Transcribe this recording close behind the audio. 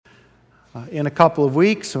In a couple of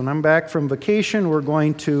weeks, when I'm back from vacation, we're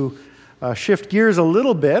going to shift gears a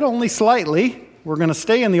little bit, only slightly. We're going to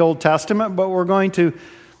stay in the Old Testament, but we're going to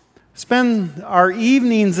spend our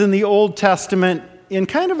evenings in the Old Testament in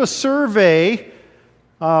kind of a survey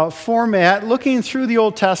format, looking through the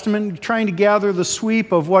Old Testament, trying to gather the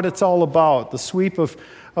sweep of what it's all about, the sweep of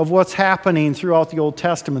what's happening throughout the Old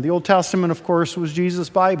Testament. The Old Testament, of course, was Jesus'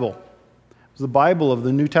 Bible. It was the Bible of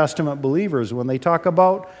the New Testament believers. When they talk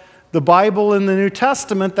about the Bible in the New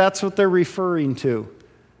Testament, that's what they're referring to.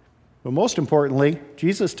 But most importantly,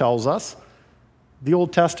 Jesus tells us the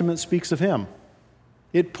Old Testament speaks of Him.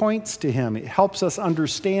 It points to Him. It helps us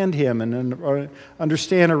understand Him and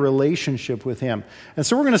understand a relationship with Him. And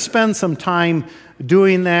so we're going to spend some time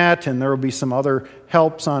doing that, and there will be some other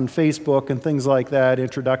helps on Facebook and things like that,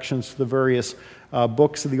 introductions to the various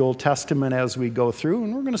books of the Old Testament as we go through,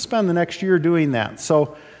 and we're going to spend the next year doing that.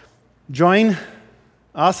 So join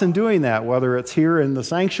us in doing that, whether it's here in the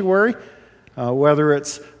sanctuary, whether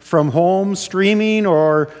it's from home streaming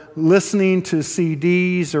or listening to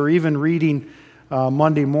CDs or even reading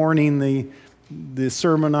Monday morning the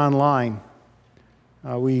sermon online.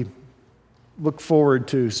 We look forward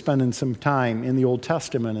to spending some time in the Old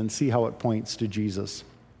Testament and see how it points to Jesus.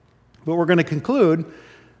 But we're going to conclude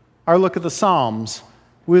our look at the Psalms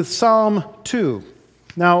with Psalm 2.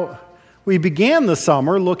 Now, we began the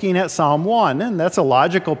summer looking at Psalm 1, and that's a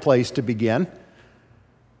logical place to begin.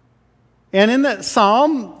 And in that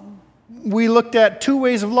psalm, we looked at two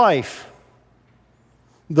ways of life.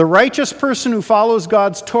 The righteous person who follows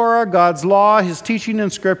God's Torah, God's law, His teaching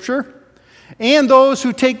in Scripture, and those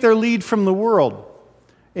who take their lead from the world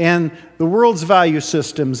and the world's value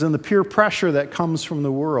systems and the peer pressure that comes from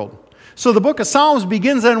the world. So the book of Psalms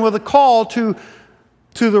begins then with a call to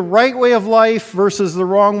the right way of life versus the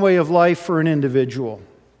wrong way of life for an individual.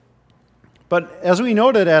 But as we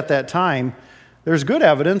noted at that time, there's good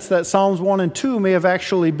evidence that Psalms 1 and 2 may have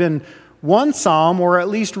actually been one psalm, or at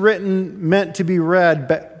least meant to be read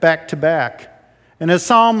back to back. And as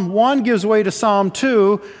Psalm 1 gives way to Psalm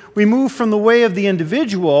 2, we move from the way of the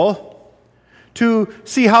individual to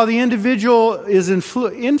see how the individual is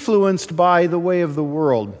influenced by the way of the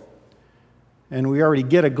world. And we already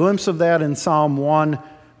get a glimpse of that in Psalm 1,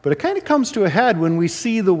 but it kind of comes to a head when we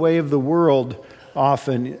see the way of the world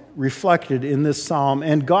often reflected in this psalm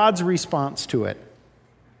and God's response to it.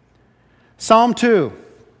 Psalm 2.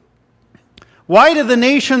 Why do the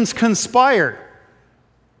nations conspire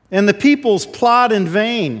and the peoples plot in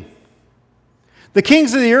vain? The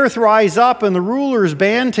kings of the earth rise up and the rulers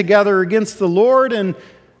band together against the Lord and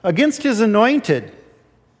against His anointed,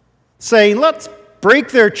 saying, let's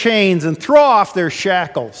break their chains and throw off their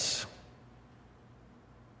shackles.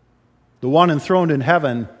 The one enthroned in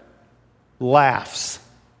heaven laughs.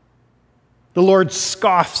 The Lord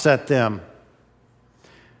scoffs at them.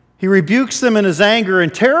 He rebukes them in His anger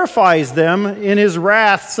and terrifies them in His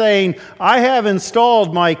wrath, saying, I have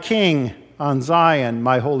installed my king on Zion,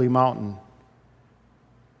 my holy mountain.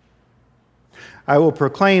 I will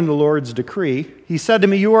proclaim the Lord's decree. He said to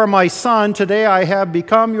me, you are my son. Today I have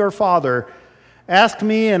become your father. Ask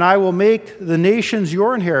me, and I will make the nations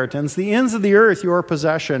your inheritance, the ends of the earth your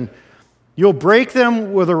possession. You'll break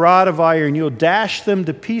them with a rod of iron. You'll dash them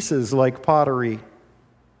to pieces like pottery.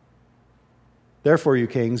 Therefore, you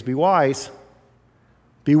kings, be wise.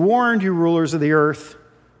 Be warned, you rulers of the earth.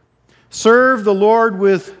 Serve the Lord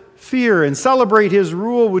with fear and celebrate His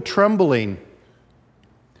rule with trembling.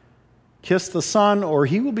 Kiss the Son, or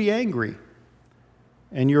He will be angry,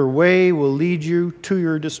 and your way will lead you to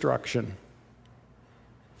your destruction.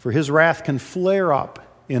 For His wrath can flare up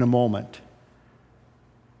in a moment.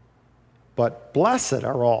 But blessed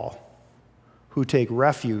are all who take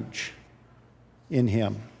refuge in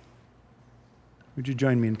Him. Would you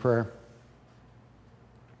join me in prayer?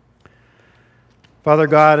 Father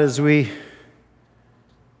God, as we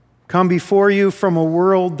come before You from a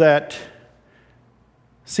world that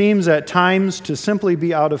seems at times to simply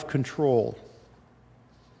be out of control,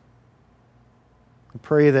 I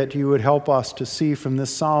pray that You would help us to see from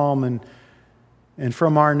this psalm and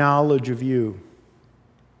from our knowledge of You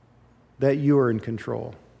that You are in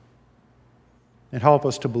control. And help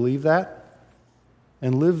us to believe that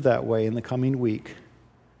and live that way in the coming week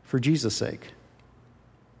for Jesus' sake.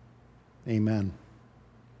 Amen.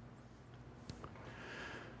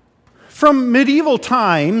 From medieval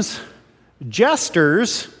times,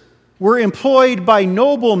 jesters were employed by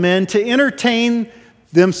noblemen to entertain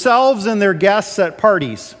themselves and their guests at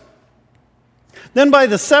parties. Then by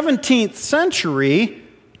the 17th century,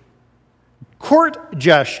 court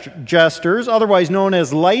jesters, otherwise known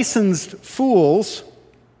as licensed fools,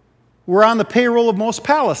 were on the payroll of most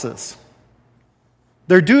palaces.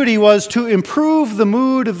 Their duty was to improve the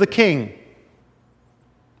mood of the king,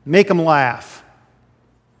 make him laugh.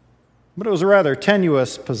 But it was a rather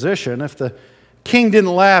tenuous position. If the king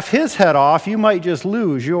didn't laugh his head off, you might just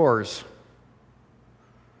lose yours.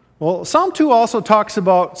 Well, Psalm 2 also talks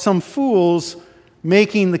about some fools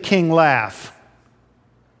making the king laugh.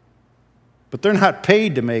 But they're not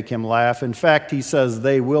paid to make him laugh. In fact, he says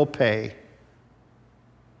they will pay.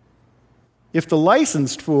 If the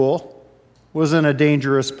licensed fool was in a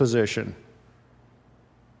dangerous position,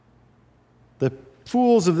 the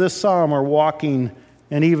fools of this psalm are walking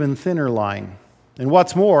an even thinner line. And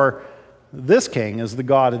what's more, this king is the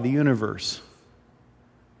God of the universe.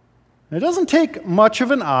 It doesn't take much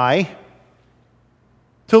of an eye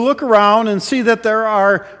to look around and see that there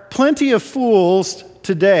are plenty of fools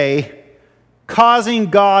today causing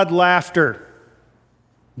God laughter,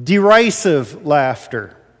 derisive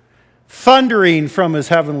laughter, thundering from his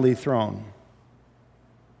heavenly throne.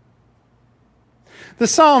 The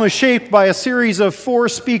psalm is shaped by a series of 4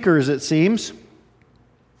 speakers, it seems.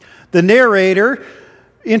 The narrator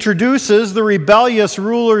introduces the rebellious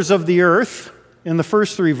rulers of the earth in the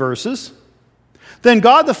first 3 verses. Then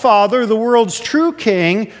God the Father, the world's true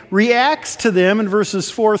king, reacts to them in verses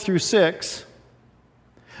 4 through 6.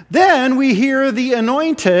 Then we hear the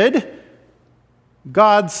anointed,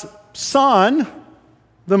 God's Son,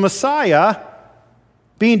 the Messiah,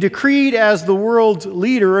 being decreed as the world's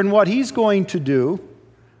leader and what he's going to do.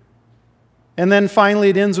 And then finally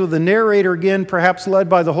it ends with the narrator again, perhaps led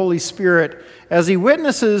by the Holy Spirit, as he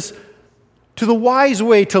witnesses to the wise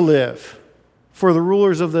way to live for the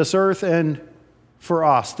rulers of this earth and for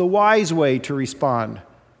us, the wise way to respond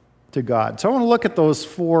to God. So I want to look at those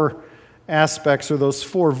 4 aspects or those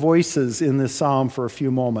 4 voices in this psalm for a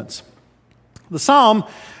few moments. The psalm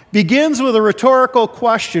begins with a rhetorical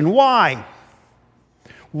question. Why?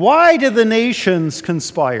 Why do the nations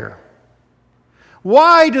conspire?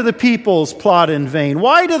 Why do the peoples plot in vain?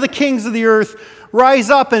 Why do the kings of the earth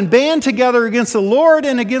rise up and band together against the Lord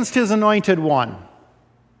and against his anointed one?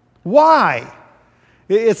 Why?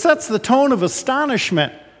 It sets the tone of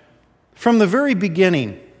astonishment from the very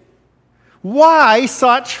beginning. Why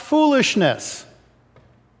such foolishness?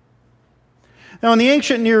 Now, in the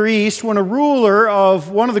ancient Near East, when a ruler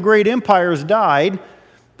of one of the great empires died,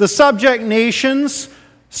 the subject nations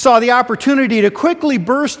saw the opportunity to quickly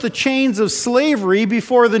burst the chains of slavery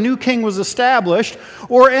before the new king was established,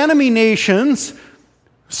 or enemy nations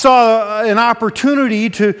saw an opportunity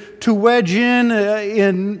to wedge in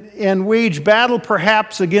and wage battle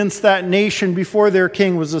perhaps against that nation before their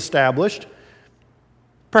king was established.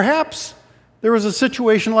 Perhaps there was a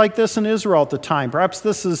situation like this in Israel at the time. Perhaps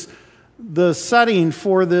this is the setting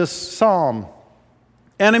for this psalm.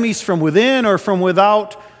 Enemies from within or from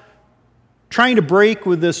without trying to break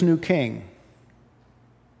with this new king.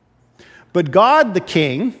 But God the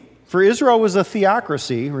king, for Israel was a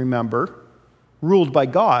theocracy, remember, ruled by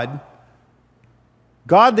God.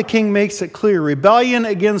 God the king makes it clear rebellion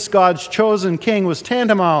against God's chosen king was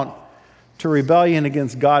tantamount to rebellion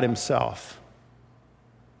against God himself.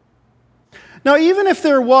 Now, even if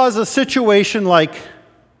there was a situation like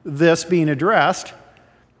this being addressed,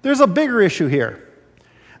 there's a bigger issue here.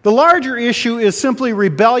 The larger issue is simply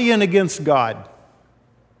rebellion against God.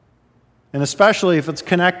 And especially if it's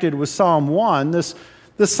connected with Psalm 1, this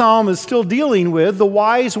psalm is still dealing with the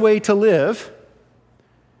wise way to live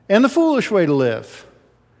and the foolish way to live.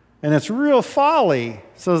 And it's real folly,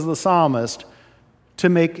 says the psalmist, to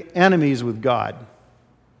make enemies with God.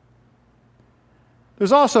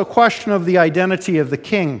 There's also a question of the identity of the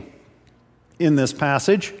king in this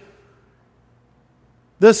passage.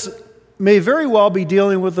 This may very well be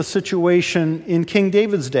dealing with the situation in King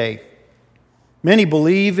David's day. Many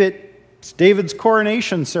believe it's David's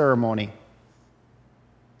coronation ceremony.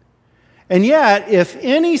 And yet, if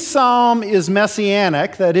any psalm is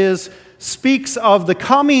messianic, that is, speaks of the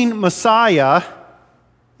coming Messiah,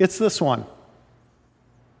 it's this one.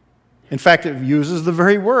 In fact, it uses the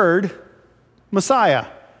very word Messiah,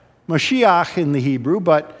 Mashiach in the Hebrew,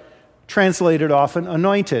 but translated often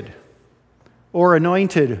anointed or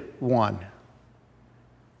anointed one.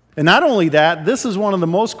 And not only that, this is one of the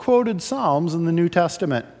most quoted psalms in the New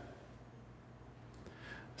Testament.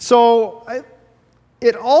 So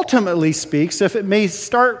it ultimately speaks, if it may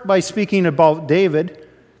start by speaking about David,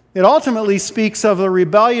 it ultimately speaks of the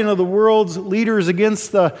rebellion of the world's leaders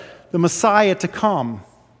against the Messiah to come,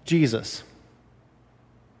 Jesus.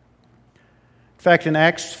 In fact, in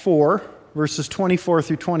Acts 4, verses 24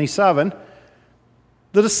 through 27,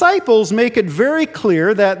 the disciples make it very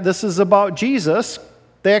clear that this is about Jesus.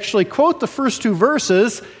 They actually quote the first 2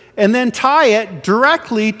 verses and then tie it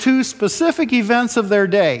directly to specific events of their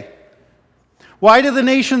day. Why do the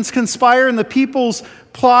nations conspire and the peoples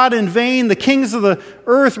plot in vain? The kings of the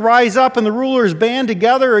earth rise up and the rulers band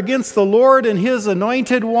together against the Lord and his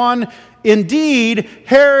anointed one. Indeed,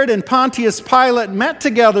 Herod and Pontius Pilate met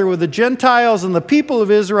together with the Gentiles and the people of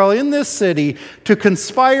Israel in this city to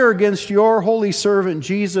conspire against your holy servant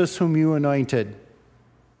Jesus, whom you anointed.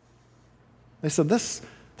 They said, this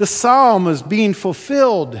psalm is being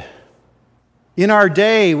fulfilled in our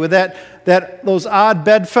day with those odd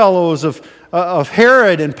bedfellows of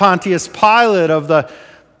Herod and Pontius Pilate,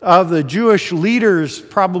 of the Jewish leaders,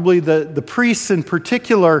 probably the priests in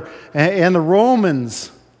particular, and the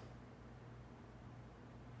Romans.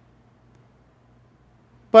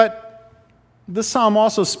 But this psalm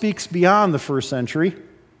also speaks beyond the first century.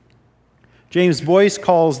 James Boyce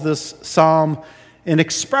calls this psalm an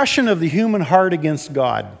expression of the human heart against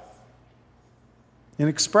God. An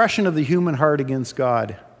expression of the human heart against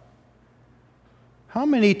God. How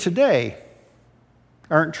many today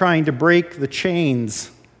aren't trying to break the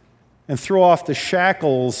chains and throw off the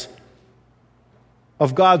shackles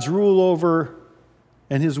of God's rule over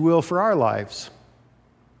and his will for our lives?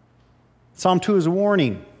 Psalm 2 is a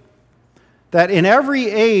warning that in every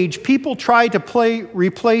age, people try to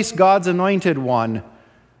replace God's anointed one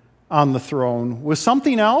on the throne with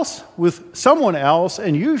something else, with someone else,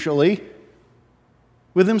 and usually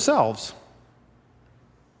with themselves.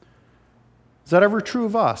 Is that ever true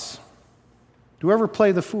of us? Do we ever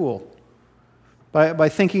play the fool by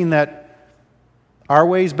thinking that our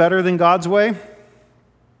way is better than God's way?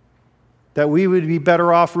 That we would be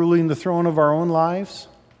better off ruling the throne of our own lives?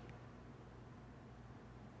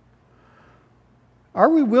 Are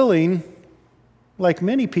we willing, like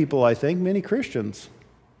many people, I think, many Christians,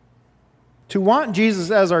 to want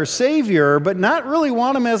Jesus as our Savior, but not really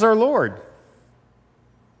want him as our Lord?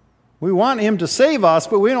 We want him to save us,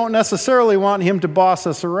 but we don't necessarily want him to boss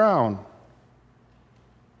us around.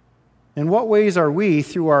 In what ways are we,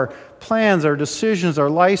 through our plans, our decisions, our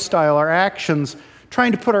lifestyle, our actions,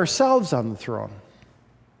 trying to put ourselves on the throne?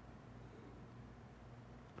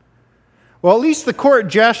 Well, at least the court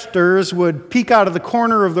jesters would peek out of the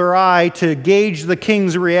corner of their eye to gauge the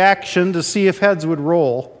king's reaction to see if heads would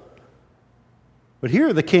roll. But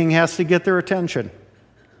here the king has to get their attention.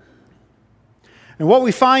 And what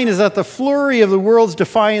we find is that the flurry of the world's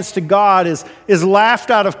defiance to God is laughed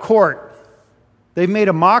out of court. They've made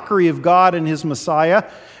a mockery of God and his Messiah,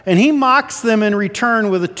 and he mocks them in return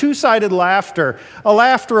with a two-sided laughter, a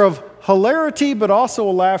laughter of hilarity, but also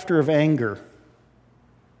a laughter of anger.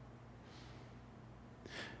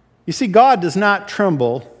 You see, God does not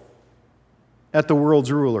tremble at the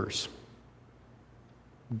world's rulers.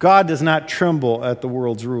 God does not tremble at the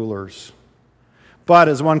world's rulers. But,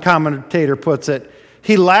 as one commentator puts it,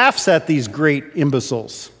 he laughs at these great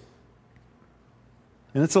imbeciles.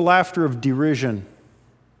 And it's a laughter of derision.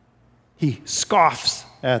 He scoffs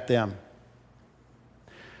at them.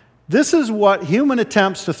 This is what human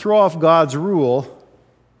attempts to throw off God's rule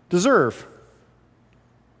deserve.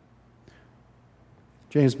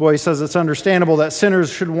 James Boyce says it's understandable that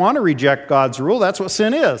sinners should want to reject God's rule. That's what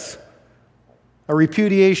sin is. A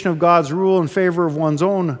repudiation of God's rule in favor of one's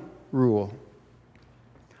own rule.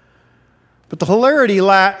 But the hilarity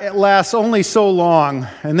lasts only so long,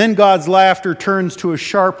 and then God's laughter turns to a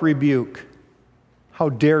sharp rebuke. How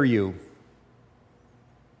dare you?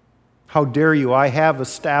 How dare you? I have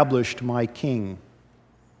established my king.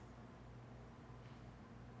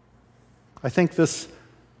 I think this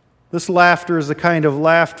laughter is the kind of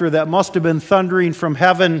laughter that must have been thundering from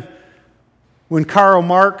heaven when Karl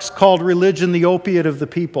Marx called religion the opiate of the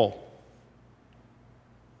people.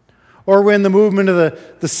 Or when the movement of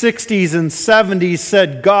the 60s and 70s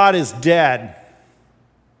said, God is dead.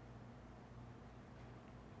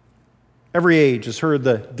 Every age has heard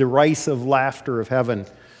the derisive laughter of heaven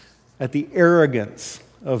at the arrogance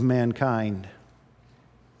of mankind.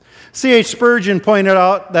 C.H. Spurgeon pointed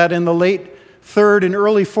out that in the late 3rd and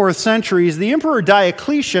early 4th centuries, the Emperor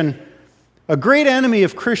Diocletian, a great enemy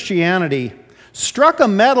of Christianity, struck a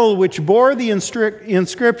medal which bore the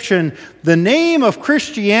inscription, "The name of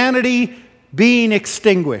Christianity being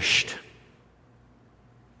extinguished."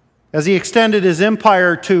 As he extended his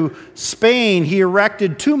empire to Spain, he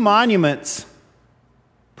erected 2 monuments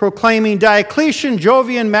proclaiming Diocletian,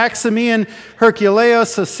 Jovian, Maximian,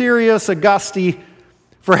 Herculeus, Asterius, Augusti,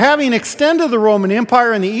 for having extended the Roman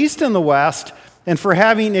Empire in the east and the west, and for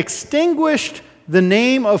having extinguished the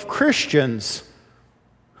name of Christians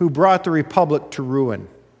who brought the republic to ruin.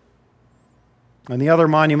 And the other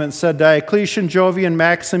monument said, Diocletian, Jovian,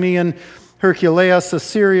 Maximian, Herculeus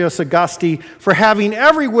Assyrius Augusti for having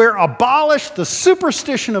everywhere abolished the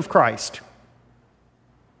superstition of Christ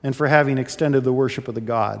and for having extended the worship of the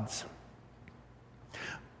gods.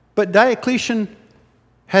 But Diocletian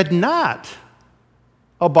had not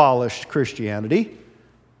abolished Christianity.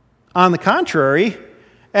 On the contrary,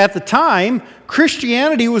 at the time,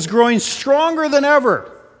 Christianity was growing stronger than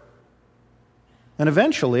ever. And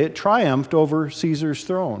eventually it triumphed over Caesar's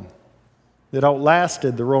throne. It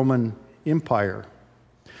outlasted the Roman Empire.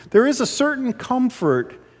 There is a certain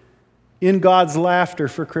comfort in God's laughter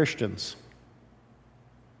for Christians.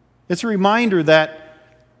 It's a reminder that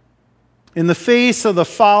in the face of the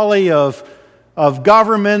folly of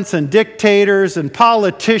governments and dictators and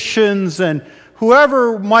politicians and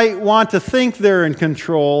whoever might want to think they're in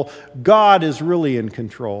control, God is really in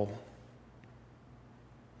control.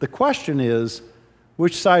 The question is,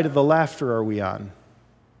 which side of the laughter are we on?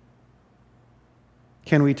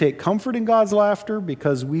 Can we take comfort in God's laughter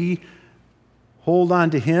because we hold on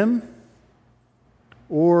to Him?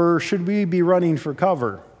 Or should we be running for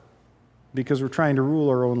cover because we're trying to rule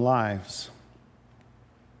our own lives?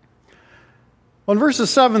 Well, in verses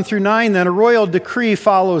 7 through 9, then, a royal decree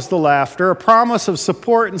follows the laughter, a promise of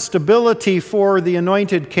support and stability for the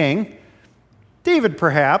anointed king, David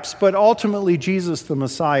perhaps, but ultimately Jesus the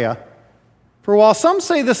Messiah. For while some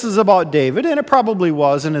say this is about David, and it probably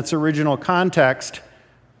was in its original context,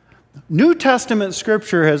 New Testament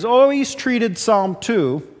Scripture has always treated Psalm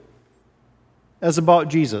 2 as about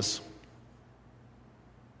Jesus.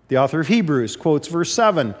 The author of Hebrews quotes verse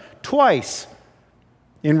 7 twice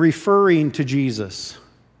in referring to Jesus.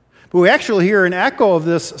 But we actually hear an echo of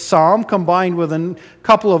this psalm combined with a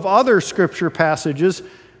couple of other Scripture passages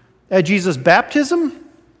at Jesus' baptism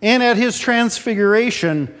and at His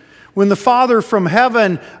transfiguration, when the Father from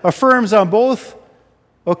heaven affirms on both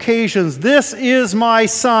occasions, "This is my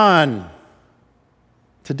Son.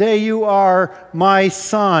 Today you are my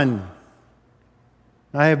Son.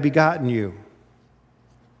 I have begotten you.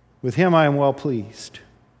 With Him I am well pleased."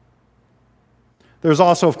 There's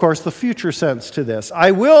also, of course, the future sense to this.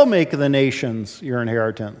 I will make the nations your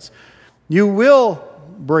inheritance. You will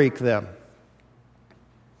break them.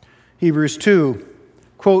 Hebrews 2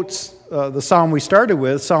 quotes the psalm we started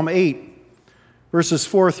with, Psalm 8. Verses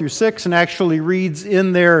 4 through 6, and actually reads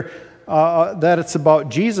in there that it's about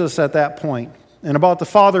Jesus at that point, and about the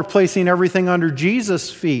Father placing everything under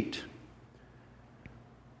Jesus' feet.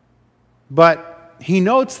 But he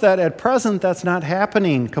notes that at present that's not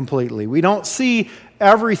happening completely. We don't see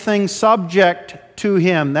everything subject to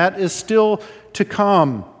Him. That is still to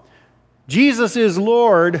come. Jesus is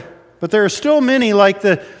Lord, but there are still many, like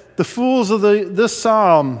the fools of this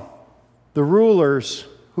psalm, the rulers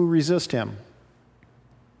who resist Him.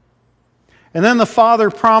 And then the Father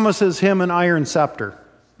promises him an iron scepter.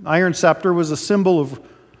 An iron scepter was a symbol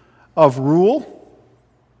of rule,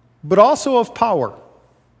 but also of power.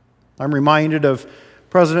 I'm reminded of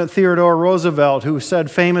President Theodore Roosevelt, who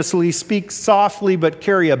said famously, "Speak softly, but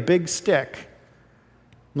carry a big stick."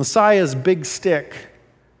 Messiah's big stick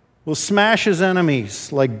will smash his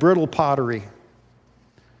enemies like brittle pottery.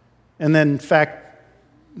 And then, in fact,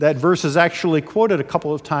 that verse is actually quoted a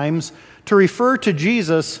couple of times to refer to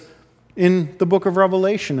Jesus in the book of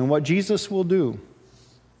Revelation and what Jesus will do.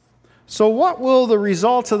 So what will the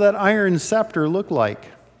results of that iron scepter look like?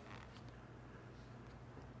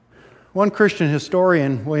 One Christian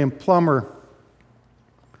historian, William Plummer,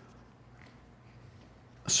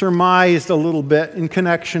 surmised a little bit in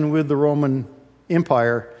connection with the Roman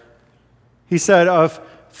Empire. He said, of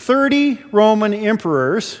 30 Roman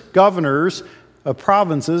emperors, governors of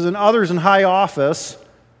provinces, and others in high office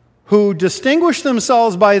who distinguished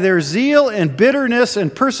themselves by their zeal and bitterness in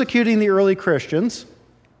persecuting the early Christians,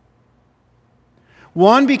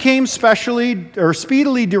 one became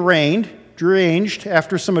speedily deranged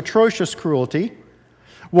after some atrocious cruelty.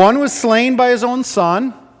 One was slain by his own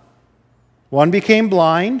son. One became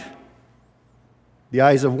blind. The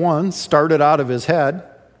eyes of one started out of his head.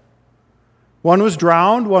 One was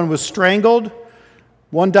drowned. One was strangled.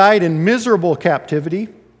 One died in miserable captivity.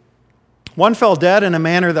 One fell dead in a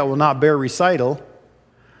manner that will not bear recital.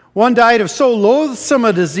 One died of so loathsome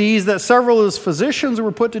a disease that several of his physicians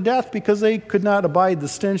were put to death because they could not abide the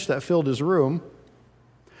stench that filled his room.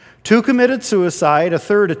 2 committed suicide. A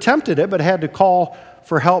third attempted it but had to call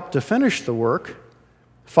for help to finish the work.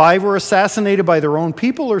 5 were assassinated by their own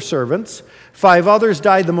people or servants. 5 others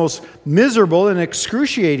died the most miserable and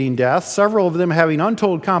excruciating death, several of them having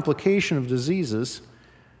untold complication of diseases.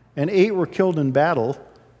 And 8 were killed in battle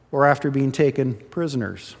or after being taken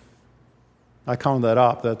prisoners. I counted that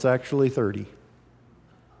up. That's actually 30.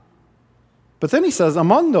 But then he says,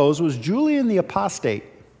 among those was Julian the apostate.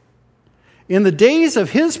 In the days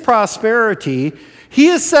of his prosperity, he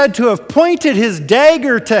is said to have pointed his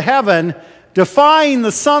dagger to heaven, defying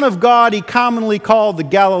the Son of God he commonly called the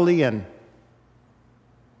Galilean.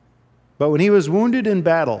 But when he was wounded in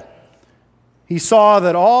battle, he saw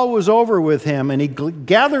that all was over with him, and he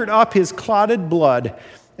gathered up his clotted blood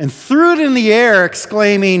and threw it in the air,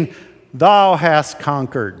 exclaiming, "Thou hast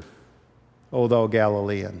conquered, O thou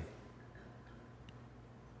Galilean."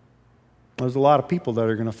 There's a lot of people that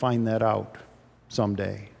are going to find that out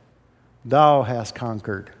someday. Thou hast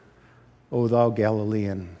conquered, O thou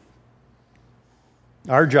Galilean.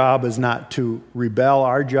 Our job is not to rebel.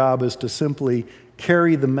 Our job is to simply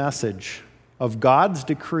carry the message of God's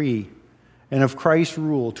decree and of Christ's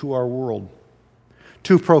rule to our world.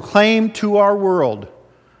 To proclaim to our world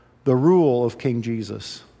the rule of King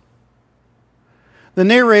Jesus. The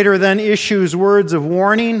narrator then issues words of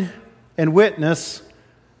warning and witness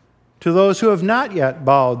to those who have not yet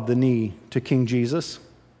bowed the knee to King Jesus.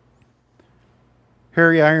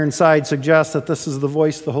 Harry Ironside suggests that this is the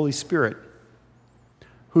voice of the Holy Spirit,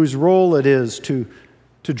 whose role it is to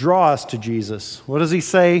draw us to Jesus. What does he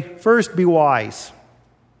say? First, be wise.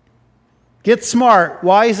 Get smart,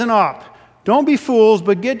 wisen up. Don't be fools,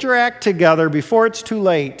 but get your act together before it's too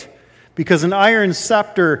late, because an iron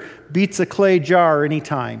scepter beats a clay jar any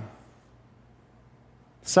time.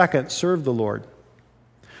 Second, serve the Lord.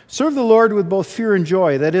 Serve the Lord with both fear and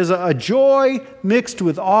joy. That is, a joy mixed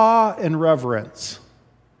with awe and reverence.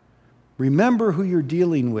 Remember who you're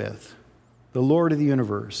dealing with, the Lord of the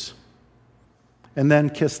universe. And then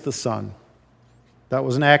kiss the Son. That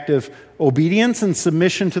was an act of obedience and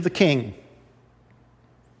submission to the King.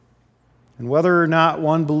 And whether or not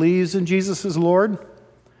one believes in Jesus as Lord,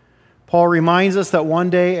 Paul reminds us that one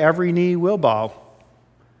day every knee will bow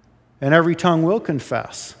and every tongue will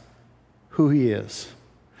confess who he is.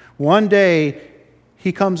 One day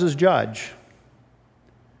he comes as judge,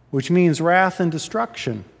 which means wrath and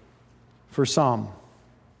destruction for some.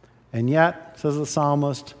 And yet, says the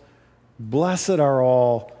psalmist, blessed are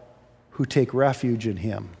all who take refuge in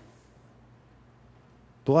him.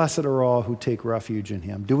 Blessed are all who take refuge in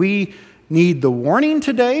him. Do we need the warning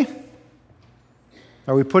today?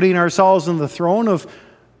 Are we putting ourselves in the throne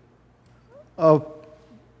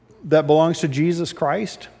that belongs to Jesus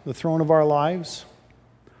Christ, the throne of our lives?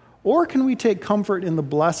 Or can we take comfort in the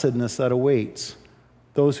blessedness that awaits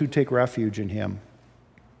those who take refuge in him?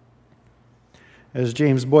 As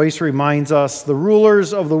James Boyce reminds us, the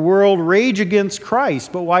rulers of the world rage against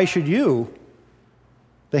Christ, but why should you?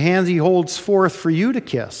 The hands he holds forth for you to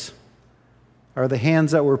kiss are the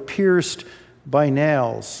hands that were pierced by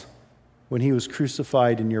nails when he was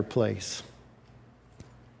crucified in your place.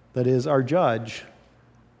 That is, our judge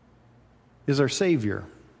is our Savior.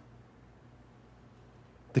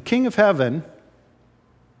 The King of Heaven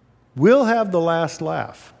will have the last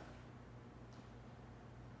laugh.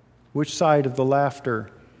 Which side of the laughter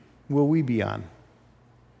will we be on?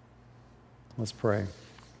 Let's pray.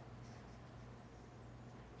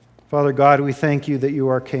 Father God, we thank you that you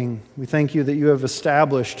are King. We thank you that you have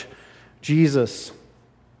established Jesus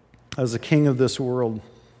as the King of this world.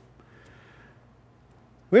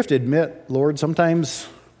 We have to admit, Lord, sometimes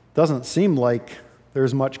it doesn't seem like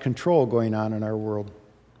there's much control going on in our world.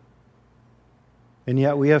 And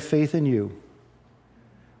yet we have faith in you.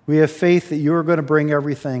 We have faith that you are going to bring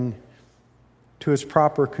everything to its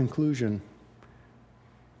proper conclusion,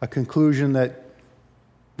 a conclusion that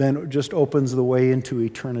then just opens the way into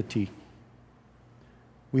eternity.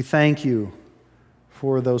 We thank you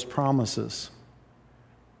for those promises.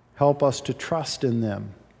 Help us to trust in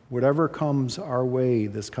them, whatever comes our way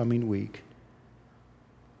this coming week.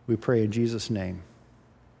 We pray in Jesus' name.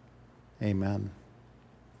 Amen.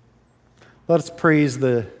 Let us praise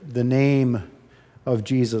the name of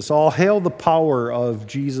Jesus. All hail the power of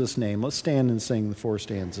Jesus' name. Let's stand and sing the four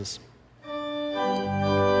stanzas.